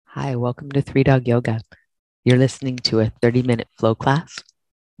Hi, welcome to Three Dog Yoga. You're listening to a 30-minute flow class.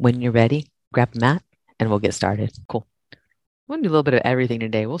 When you're ready, grab a mat and we'll get started. Cool. We'll do a little bit of everything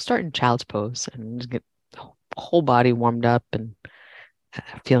today. We'll start in child's pose and just get the whole body warmed up and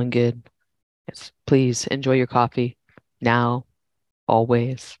feeling good. Yes, please enjoy your coffee now,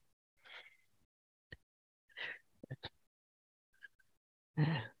 always.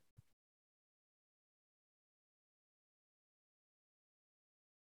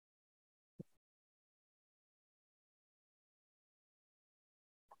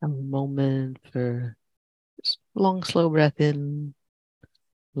 A moment for just long, slow breath in,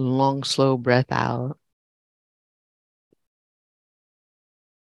 long, slow breath out.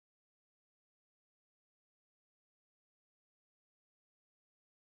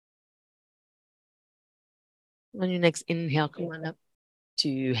 On your next inhale, come on up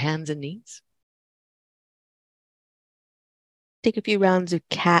to hands and knees. Take a few rounds of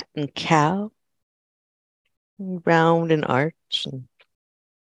cat and cow, round and arch,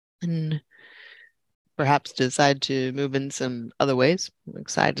 and perhaps decide to move in some other ways, like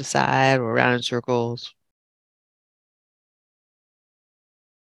side to side or around in circles.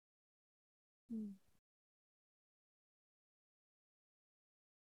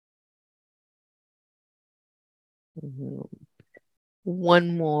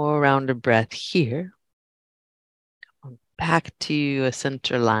 One more round of breath here. Back to a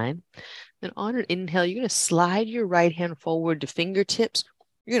center line. Then on an inhale, you're going to slide your right hand forward to fingertips.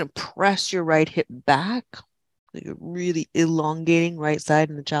 You're going to press your right hip back. You're really elongating right side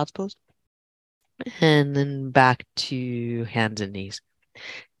in the child's pose. And then back to hands and knees.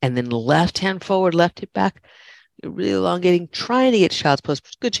 And then left hand forward, left hip back. You're really elongating, trying to get child's pose.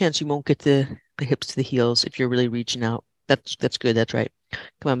 There's a good chance you won't get the hips to the heels if you're really reaching out. That's good. That's right.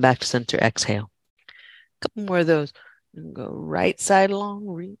 Come on, back to center. Exhale. A couple more of those. And go right side long,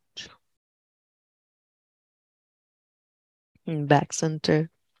 reach. And back center.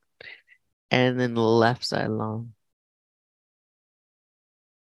 And then left side long.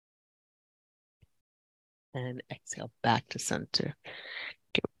 And exhale back to center.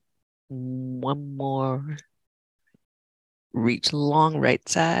 Okay. One more. Reach long right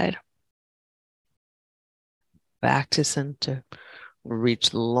side. Back to center.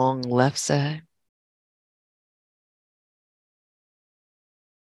 Reach long left side.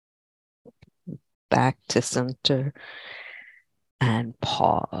 Back to center. And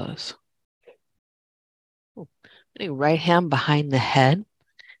pause. Right hand behind the head.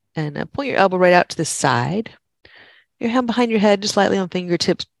 And point your elbow right out to the side. Your hand behind your head, just slightly on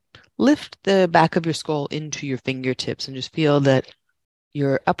fingertips. Lift the back of your skull into your fingertips and just feel that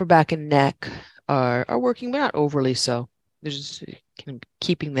your upper back and neck are working, but not overly so. They're just kind of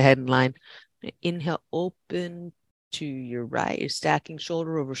keeping the head in line. Inhale, open to your right. You're stacking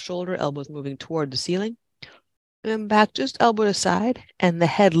shoulder over shoulder, elbows moving toward the ceiling. And then back, just elbow to side, and the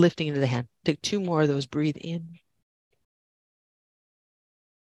head lifting into the hand. Take two more of those. Breathe in.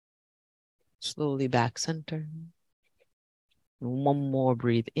 Slowly back center. One more.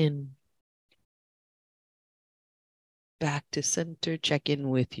 Breathe in. Back to center. Check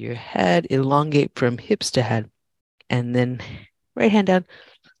in with your head. Elongate from hips to head. And then right hand down.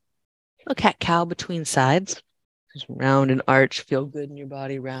 A cat-cow between sides. Just round and arch. Feel good in your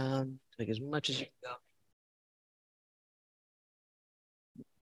body. Round. Like as much as you can go.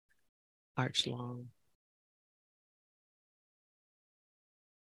 Arch long.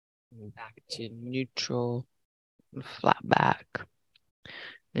 And back to neutral. Flat back.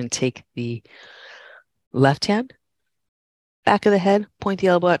 And take the left hand. Back of the head. Point the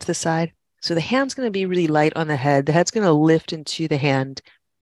elbow out to the side. So the hand's going to be really light on the head. The head's going to lift into the hand.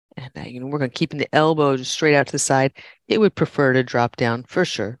 And we're going to keep the elbow just straight out to the side. It would prefer to drop down for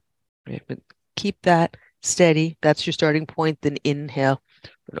sure. Right? But keep that steady. That's your starting point. Then inhale.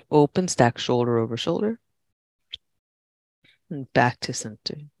 Open, stack shoulder over shoulder. And back to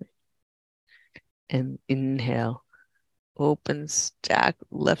center. And inhale. Open, stack,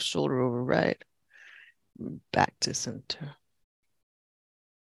 left shoulder over right. Back to center.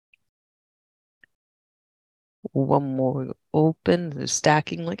 One more. Open,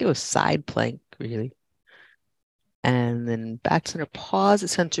 stacking like it was side plank, really. And then back center, pause at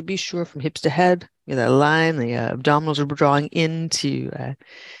center. Be sure from hips to head, that line, the abdominals are drawing in to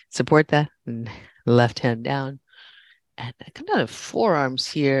support that. And left hand down. And come down to forearms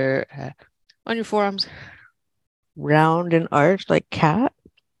here. On your forearms, round and arch like cat.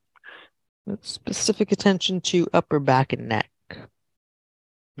 With specific attention to upper back and neck.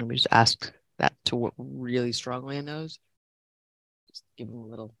 Let me just ask that to work really strongly in those. Just give them a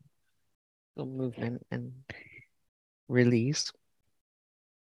little movement and release.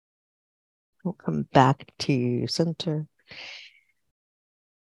 We'll come back to center.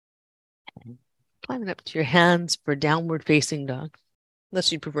 Climbing up to your hands for downward facing dog.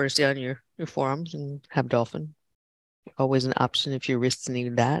 Unless you prefer to stay on your forearms and have dolphin. Always an option if your wrists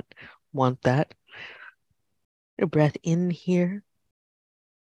need that, want that. A breath in here.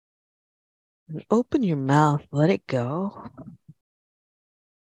 And open your mouth, let it go.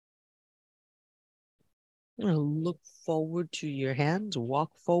 Look forward to your hands,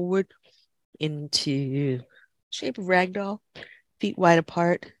 walk forward into shape of ragdoll, feet wide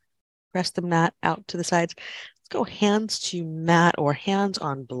apart, press the mat out to the sides. Let's go hands to mat or hands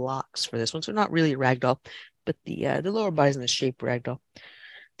on blocks for this one. So not really a ragdoll, but the lower body's in the shape ragdoll.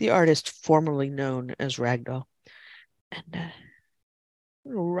 The artist formerly known as ragdoll. And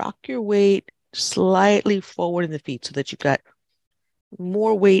rock your weight slightly forward in the feet so that you've got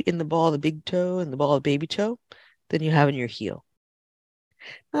more weight in the ball of the big toe and the ball of the baby toe than you have in your heel.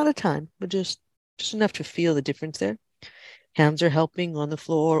 Not a ton, but just enough to feel the difference there. Hands are helping on the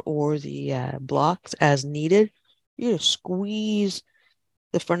floor or the blocks as needed. You're going to squeeze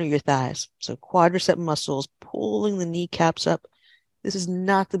the front of your thighs. So quadricep muscles pulling the kneecaps up. This is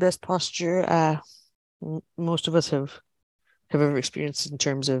not the best posture most of us have ever experienced in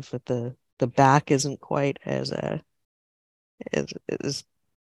terms of the back isn't quite as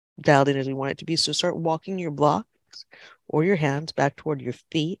dialed in as we want it to be. So start walking your blocks or your hands back toward your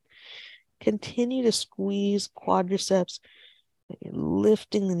feet. Continue to squeeze quadriceps,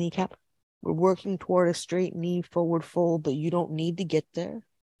 lifting the kneecap. We're working toward a straight knee forward fold, but you don't need to get there.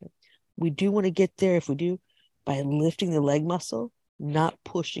 We do want to get there if we do by lifting the leg muscle, not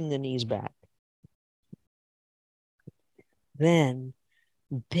pushing the knees back. Then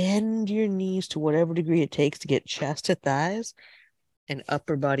bend your knees to whatever degree it takes to get chest to thighs and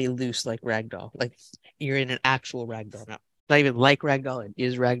upper body loose like ragdoll. Like you're in an actual ragdoll now. Not even like ragdoll, it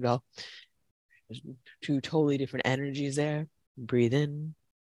is ragdoll. There's two totally different energies there. Breathe in.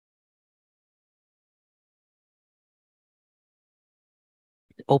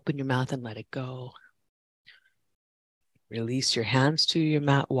 Open your mouth and let it go. Release your hands to your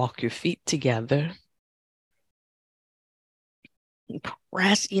mat. Walk your feet together.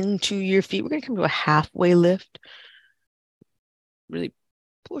 Press into your feet. We're going to come to a halfway lift. Really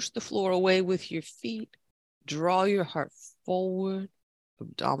push the floor away with your feet. Draw your heart forward.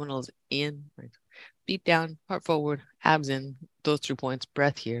 Abdominals in. Right. Feet down, heart forward, abs in. Those 3 points.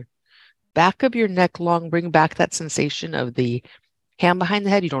 Breath here. Back of your neck long. Bring back that sensation of the hand behind the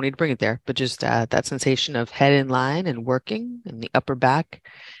head. You don't need to bring it there, but just that sensation of head in line and working in the upper back.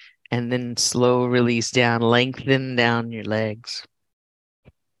 And then slow release down. Lengthen down your legs.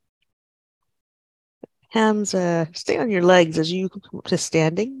 Hands stay on your legs as you come up to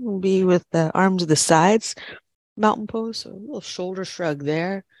standing. We'll be with the arms to the sides. Mountain pose. So a little shoulder shrug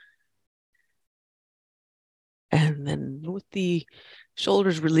there. And then with the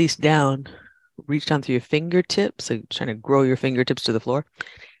shoulders released down, reach down through your fingertips. So trying to grow your fingertips to the floor.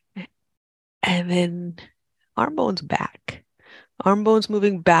 And then arm bones back. Arm bones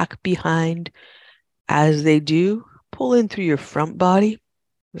moving back behind as they do. Pull in through your front body.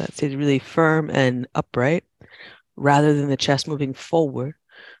 That stays really firm and upright rather than the chest moving forward.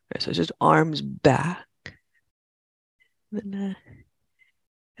 So it's just arms back. Then,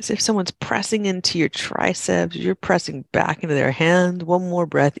 as if someone's pressing into your triceps, you're pressing back into their hand. One more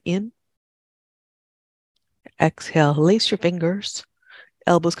breath in. Exhale, lace your fingers.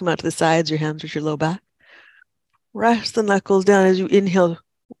 Elbows come out to the sides, your hands reach your low back. Rest the knuckles down as you inhale.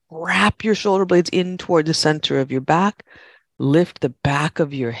 Wrap your shoulder blades in toward the center of your back. Lift the back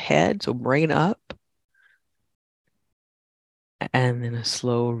of your head, so bring it up. And then a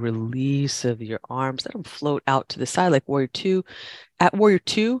slow release of your arms. Let them float out to the side like Warrior Two. At Warrior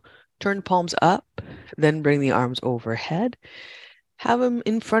Two, turn the palms up, then bring the arms overhead. Have them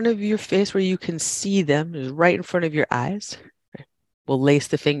in front of your face where you can see them, just right in front of your eyes. We'll lace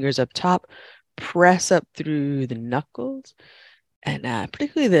the fingers up top, press up through the knuckles, and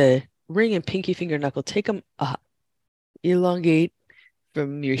particularly the ring and pinky finger knuckle, take them up. Elongate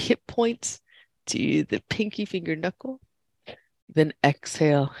from your hip points to the pinky finger knuckle. Then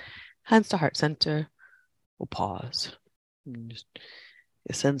exhale, hands to heart center. We'll pause. And just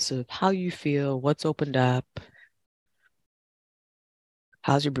a sense of how you feel, what's opened up.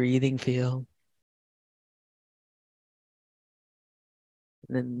 How's your breathing feel?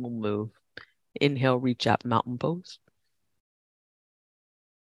 And then we'll move. Inhale, reach out, mountain pose.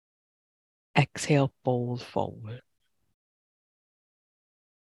 Exhale, fold forward.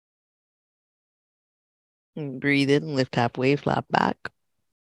 And breathe in, lift halfway, flat back.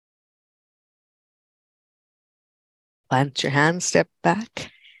 Plant your hands, step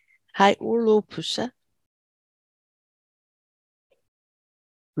back. High or low push-up.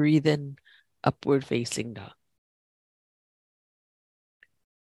 Breathe in, upward facing dog.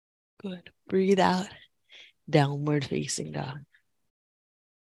 Good. Breathe out, downward facing dog.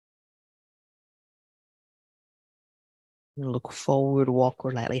 Look forward, walk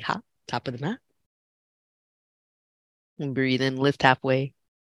or lightly hop, top of the mat. And breathe in, lift halfway.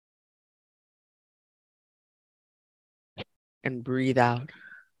 And breathe out.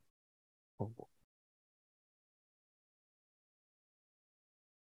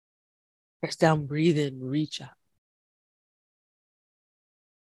 Press down, breathe in, reach up.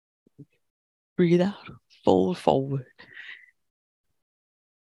 Breathe out, fold forward.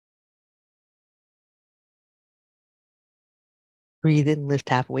 Breathe in, lift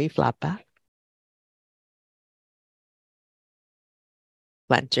halfway, flat back.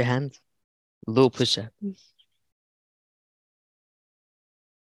 Plant your hands, low push-up.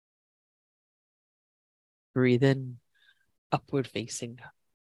 Breathe in, upward facing dog.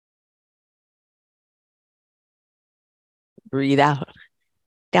 Breathe out,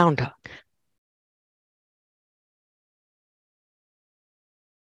 down dog.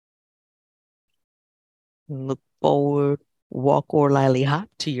 Look forward, walk or lightly hop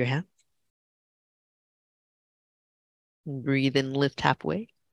to your hands. Breathe in, lift halfway.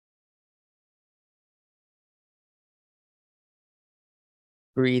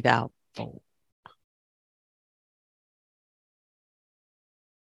 Breathe out, fold.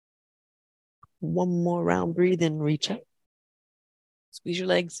 One more round, breathe in, reach up. Squeeze your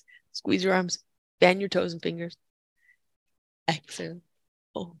legs, squeeze your arms, bend your toes and fingers. Exhale,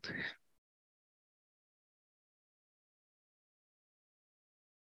 fold.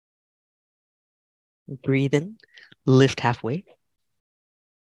 Breathe in, lift halfway.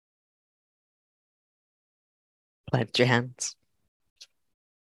 Plant your hands.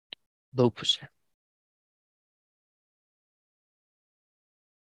 Low push-up.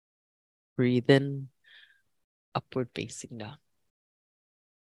 Breathe in, upward facing dog.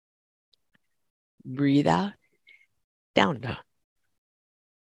 Breathe out, down dog.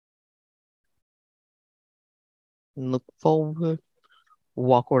 Look forward,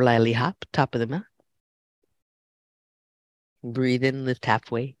 walk or lightly hop, top of the mat. Breathe in, lift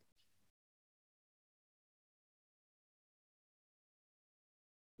halfway.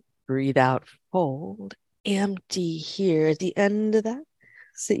 Breathe out, fold. Empty here at the end of that.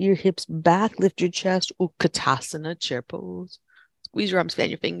 Sit your hips back, lift your chest, Utkatasana, chair pose. Squeeze your arms, fan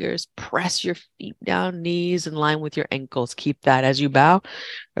your fingers, press your feet down, knees in line with your ankles. Keep that as you bow.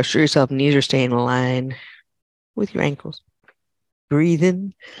 Assure yourself knees are staying in line with your ankles. Breathe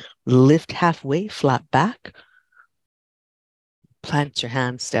in, lift halfway, flat back. Plant your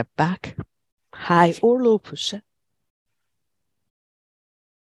hands, step back. High or low push-up.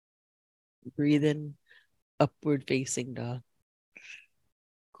 Breathe in, upward facing dog.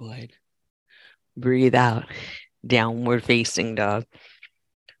 Good. Breathe out, downward facing dog.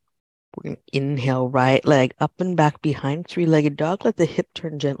 We're going to inhale, right leg up and back behind, three-legged dog. Let the hip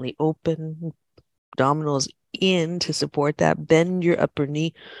turn gently open. Abdominals in to support that. Bend your upper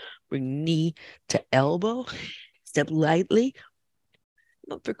knee. Bring knee to elbow. Step lightly.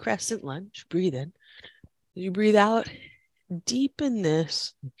 Look for crescent lunge. Breathe in. As you breathe out, deepen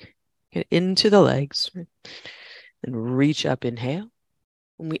this. Get into the legs. And reach up, inhale.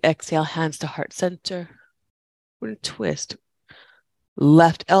 When we exhale, hands to heart center. We're going to twist.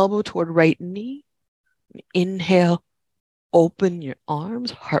 Left elbow toward right knee. Inhale, open your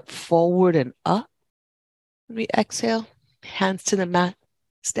arms, heart forward and up. When we exhale, hands to the mat.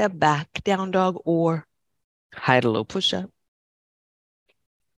 Step back, down dog or high to low push-up.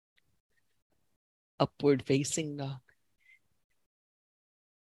 Upward facing dog.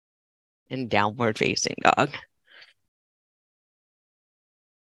 And downward facing dog.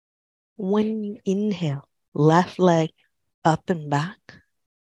 When you inhale, left leg up and back,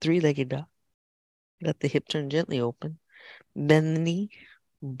 three-legged dog. Let the hip turn gently open. Bend the knee,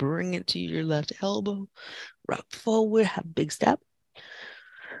 bring it to your left elbow, rock forward, have a big step.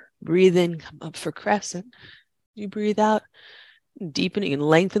 Breathe in, come up for crescent. You breathe out, deepen. You can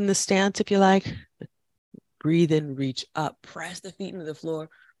lengthen the stance if you like. Breathe in, reach up, press the feet into the floor,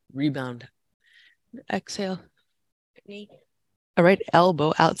 rebound. Exhale, knee. All right,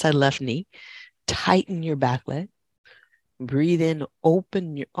 elbow outside left knee. Tighten your back leg. Breathe in,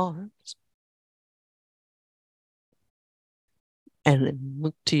 open your arms. And then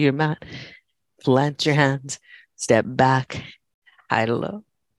look to your mat. Plant your hands. Step back, high to low.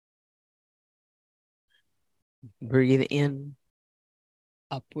 Breathe in,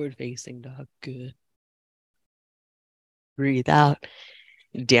 upward facing dog. Good. Breathe out,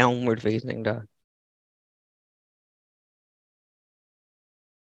 Downward facing dog.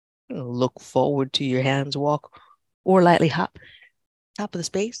 Look forward to your hands, walk or lightly hop. Top of the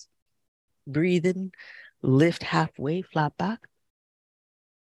space. Breathe in, lift halfway, flat back.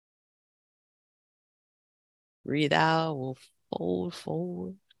 Breathe out, we'll fold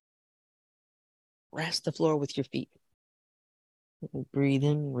forward. Rest the floor with your feet. Breathe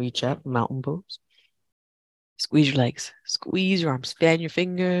in, reach up, mountain pose. Squeeze your legs, squeeze your arms, fan your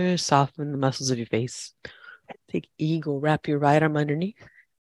fingers, soften the muscles of your face. Take eagle, wrap your right arm underneath,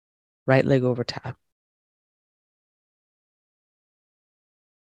 right leg over top.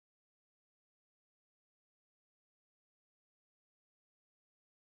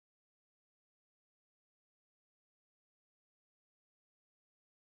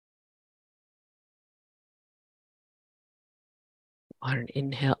 On an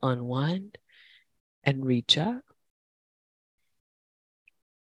inhale, unwind and reach up.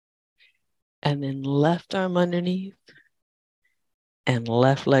 And then left arm underneath and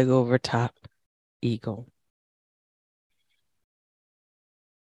left leg over top, eagle.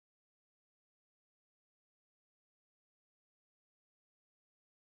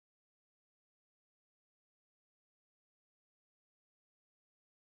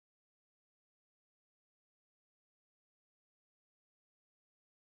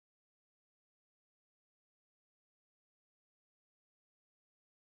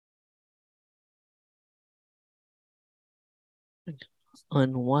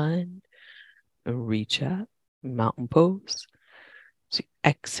 Unwind, reach up, mountain pose. So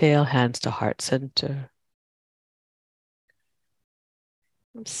exhale, hands to heart center.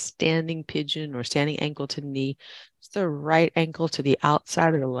 Standing pigeon or standing ankle to knee. It's the right ankle to the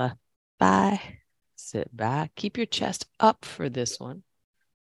outside of the left thigh. Sit back. Keep your chest up for this one.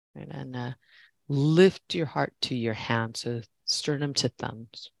 And then lift your heart to your hands, so sternum to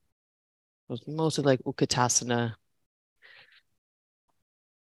thumbs. It's mostly like Utkatasana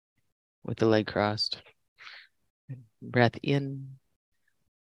with the leg crossed. Breath in.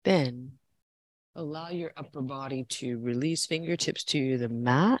 Then allow your upper body to release fingertips to the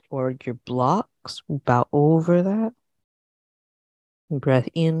mat or your blocks. Bow over that. Breath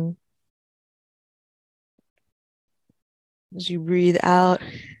in. As you breathe out,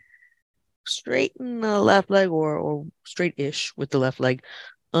 straighten the left leg or straight-ish with the left leg.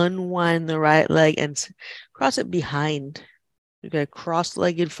 Unwind the right leg and cross it behind. You got a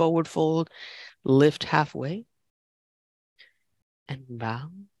cross-legged forward fold. Lift halfway and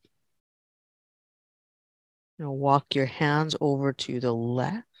bow. Now walk your hands over to the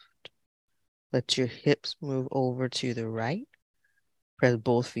left. Let your hips move over to the right. Press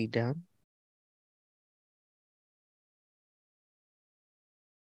both feet down.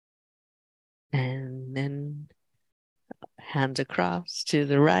 And then hands across to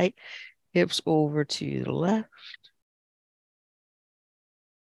the right, hips over to the left.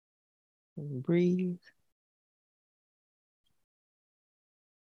 And breathe.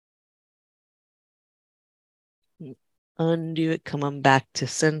 Undo it, come on back to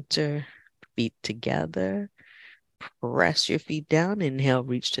center, feet together. Press your feet down. Inhale,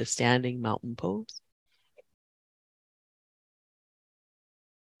 reach to standing mountain pose.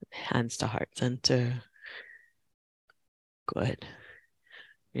 Hands to heart center. Good.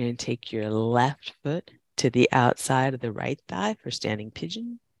 You're going to take your left foot to the outside of the right thigh for standing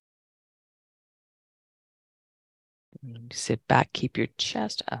pigeon. Sit back, keep your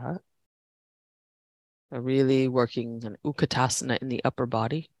chest up. We're really working on Utkatasana in the upper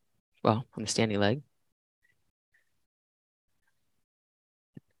body. Well, on the standing leg.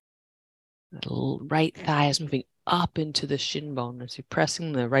 The right thigh is moving up into the shin bone as you're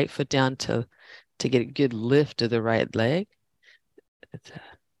pressing the right foot down to get a good lift of the right leg.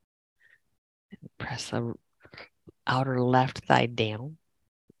 Press the outer left thigh down.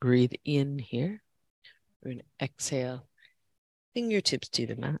 Breathe in here. We're going to exhale. Fingertips to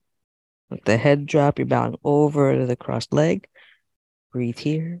the mat. Let the head drop. You're bowing over to the crossed leg. Breathe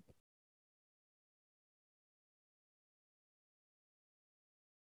here.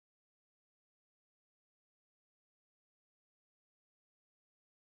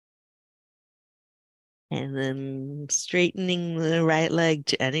 And then straightening the right leg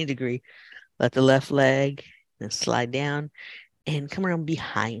to any degree. Let the left leg slide down and come around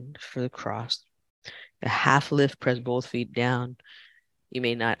behind for the cross. A half lift, press both feet down. You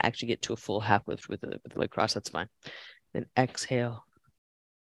may not actually get to a full half lift with the leg cross. That's fine. Then exhale.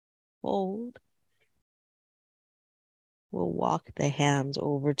 Hold. We'll walk the hands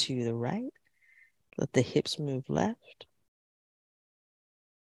over to the right. Let the hips move left.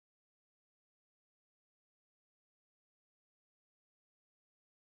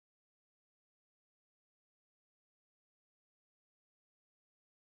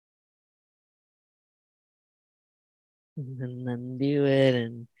 And then undo it,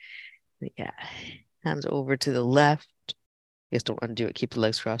 and yeah, hands over to the left. Just don't undo it. Keep the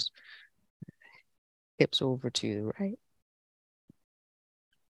legs crossed. Hips over to the right.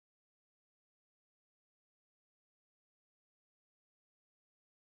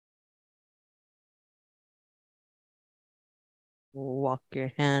 Walk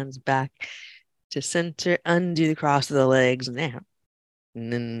your hands back to center. Undo the cross of the legs now.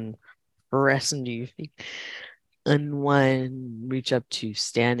 And then press into your feet. Unwind. Reach up to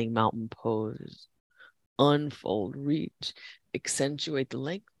standing mountain pose. Unfold. Reach. Accentuate the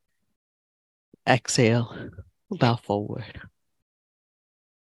length. Exhale. Bow forward.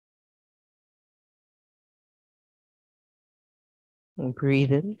 And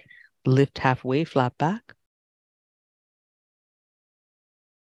breathe in. Lift halfway. Flat back.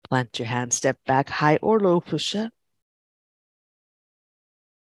 Plant your hand. Step back. High or low push-up.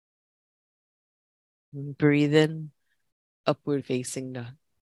 Breathe in. Upward facing dog.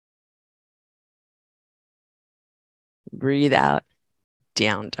 Breathe out.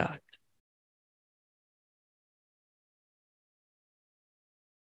 Down dog.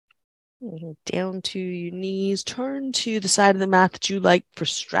 Down to your knees. Turn to the side of the mat that you like for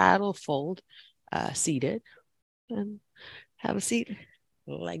straddle fold. Seated. And have a seat.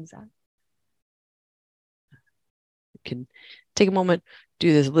 Legs out. You can take a moment,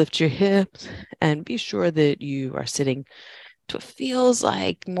 do this, lift your hips, and be sure that you are sitting to what feels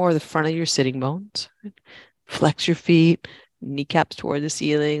like more the front of your sitting bones. Flex your feet, kneecaps toward the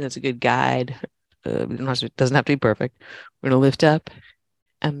ceiling. That's a good guide. It doesn't have to be perfect. We're going to lift up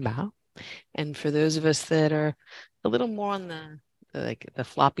and bow. And for those of us that are a little more on the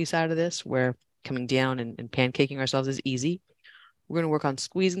floppy side of this, where coming down and pancaking ourselves is easy, we're going to work on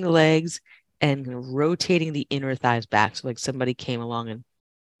squeezing the legs and rotating the inner thighs back. So like somebody came along and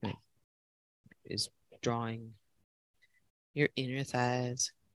is drawing your inner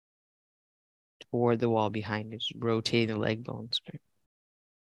thighs toward the wall behind you, just rotating the leg bones.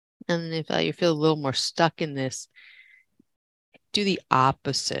 And if you feel a little more stuck in this, do the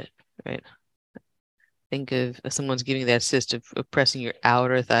opposite, right? Think of someone's giving that assist of pressing your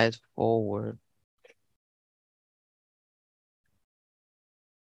outer thighs forward.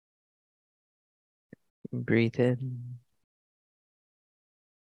 Breathe in.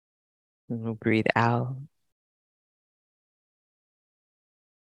 And we'll breathe out.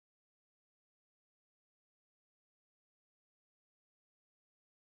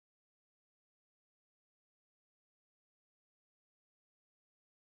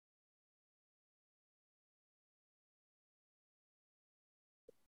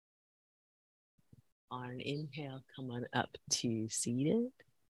 On an inhale, come on up to seated.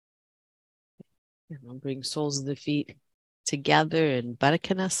 And we'll bring soles of the feet together in Baddha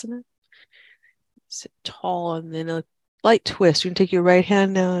Konasana. Sit tall, and then a light twist. You're going to take your right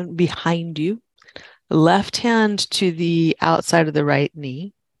hand down behind you, left hand to the outside of the right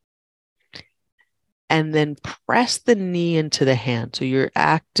knee, and then press the knee into the hand. So you're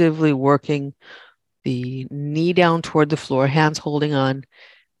actively working the knee down toward the floor, hands holding on,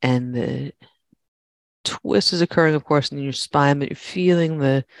 and the twist is occurring, of course, in your spine, but you're feeling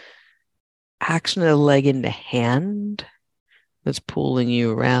the action of the leg into hand that's pulling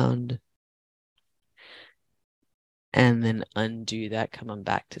you around. And then undo that, coming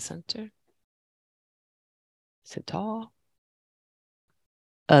back to center. Sit tall.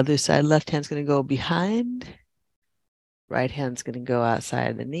 Other side, left hand's going to go behind. Right hand's going to go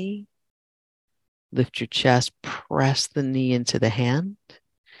outside the knee. Lift your chest, press the knee into the hand.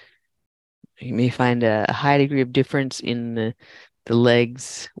 You may find a high degree of difference in the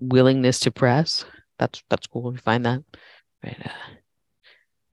legs' willingness to press. That's cool. You find that. Right.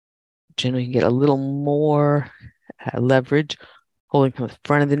 Generally, you get a little more leverage holding from the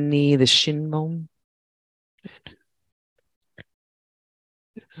front of the knee, the shin bone.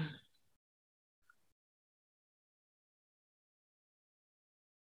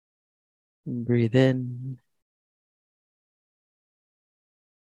 Breathe in.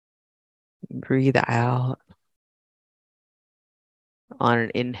 Breathe out. On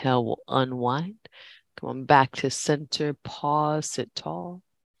an inhale, we'll unwind. Come on back to center. Pause. Sit tall.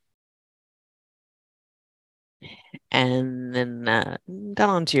 And then down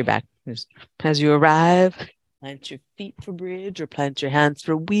onto your back. As you arrive, plant your feet for bridge or plant your hands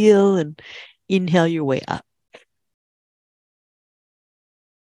for wheel and inhale your way up.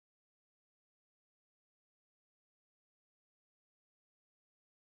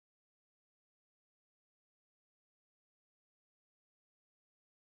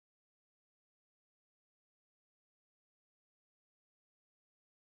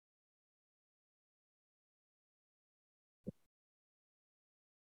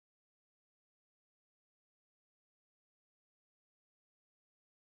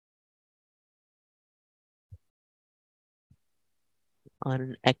 On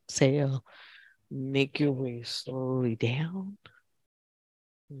an exhale, make your way slowly down.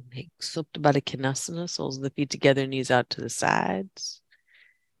 Make Supta Baddha Konasana, soles of the feet together, knees out to the sides.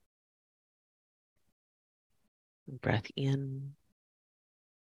 Breath in.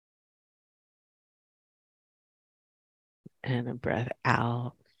 And a breath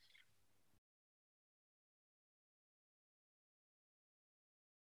out.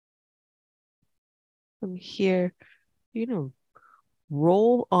 From here,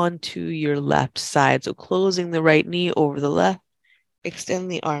 roll onto your left side. So closing the right knee over the left.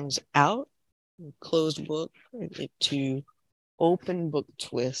 Extend the arms out. Closed book to open book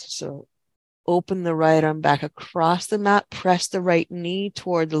twist. So open the right arm back across the mat. Press the right knee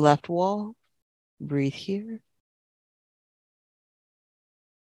toward the left wall. Breathe here.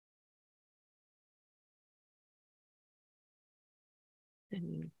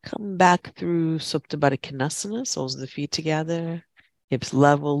 And come back through Supta Baddha Konasana, soles of the feet together, hips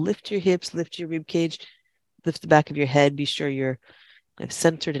level. Lift your hips, lift your rib cage, lift the back of your head. Be sure you're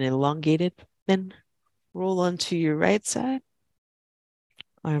centered and elongated. Then roll onto your right side.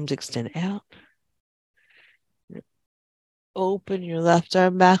 Arms extend out. Open your left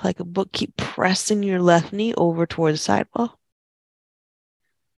arm back like a book. Keep pressing your left knee over toward the sidewall.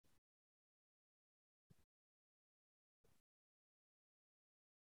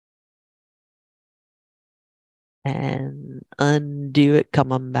 And undo it.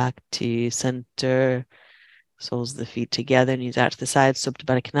 Come on back to center. Soles of the feet together, knees out to the side. Supta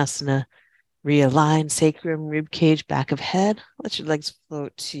Baddha Konasana. Realign sacrum, rib cage, back of head. Let your legs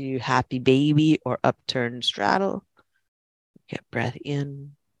float to happy baby or upturned straddle. Get breath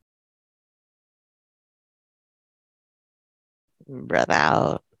in. Breath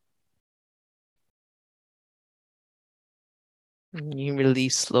out. And you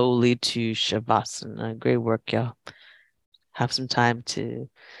release slowly to Shavasana. Great work, y'all. Have some time to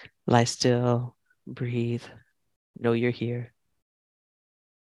lie still, breathe, know you're here.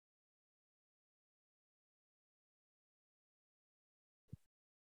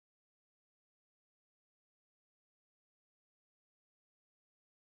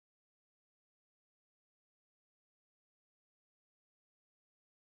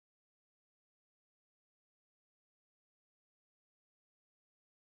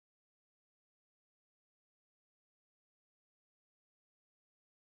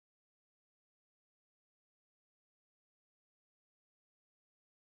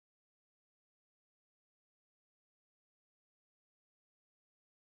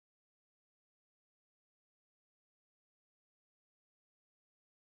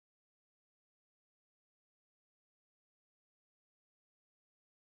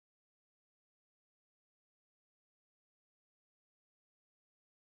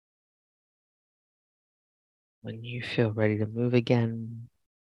 When you feel ready to move again,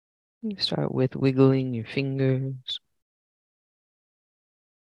 you start with wiggling your fingers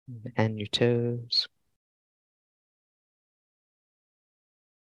and your toes.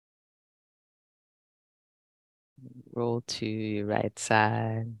 Roll to your right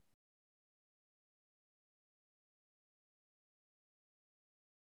side.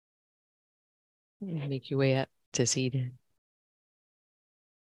 Make your way up to seated.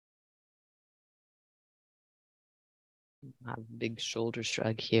 A big shoulder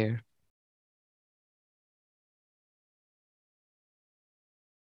shrug here.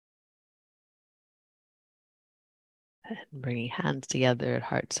 And bringing hands together at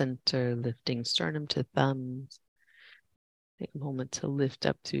heart center, lifting sternum to thumbs. Take a moment to lift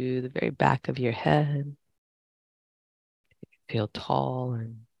up to the very back of your head. Feel tall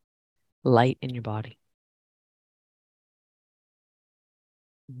and light in your body.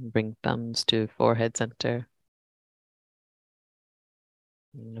 Bring thumbs to forehead center.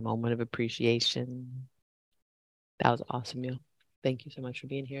 In a moment of appreciation. That was awesome, Yo. Thank you so much for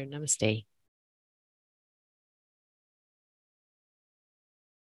being here. Namaste.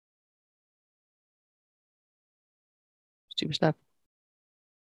 Super stuff.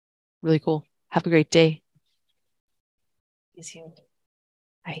 Really cool. Have a great day. See you.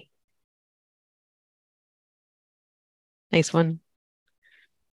 Bye. Nice one.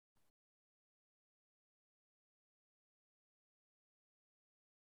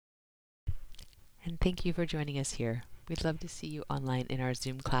 And thank you for joining us here. We'd love to see you online in our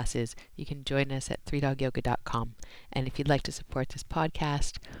Zoom classes. You can join us at 3dogyoga.com. And if you'd like to support this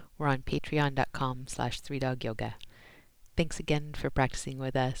podcast, we're on patreon.com/3dogyoga. Thanks again for practicing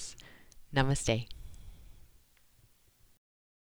with us. Namaste.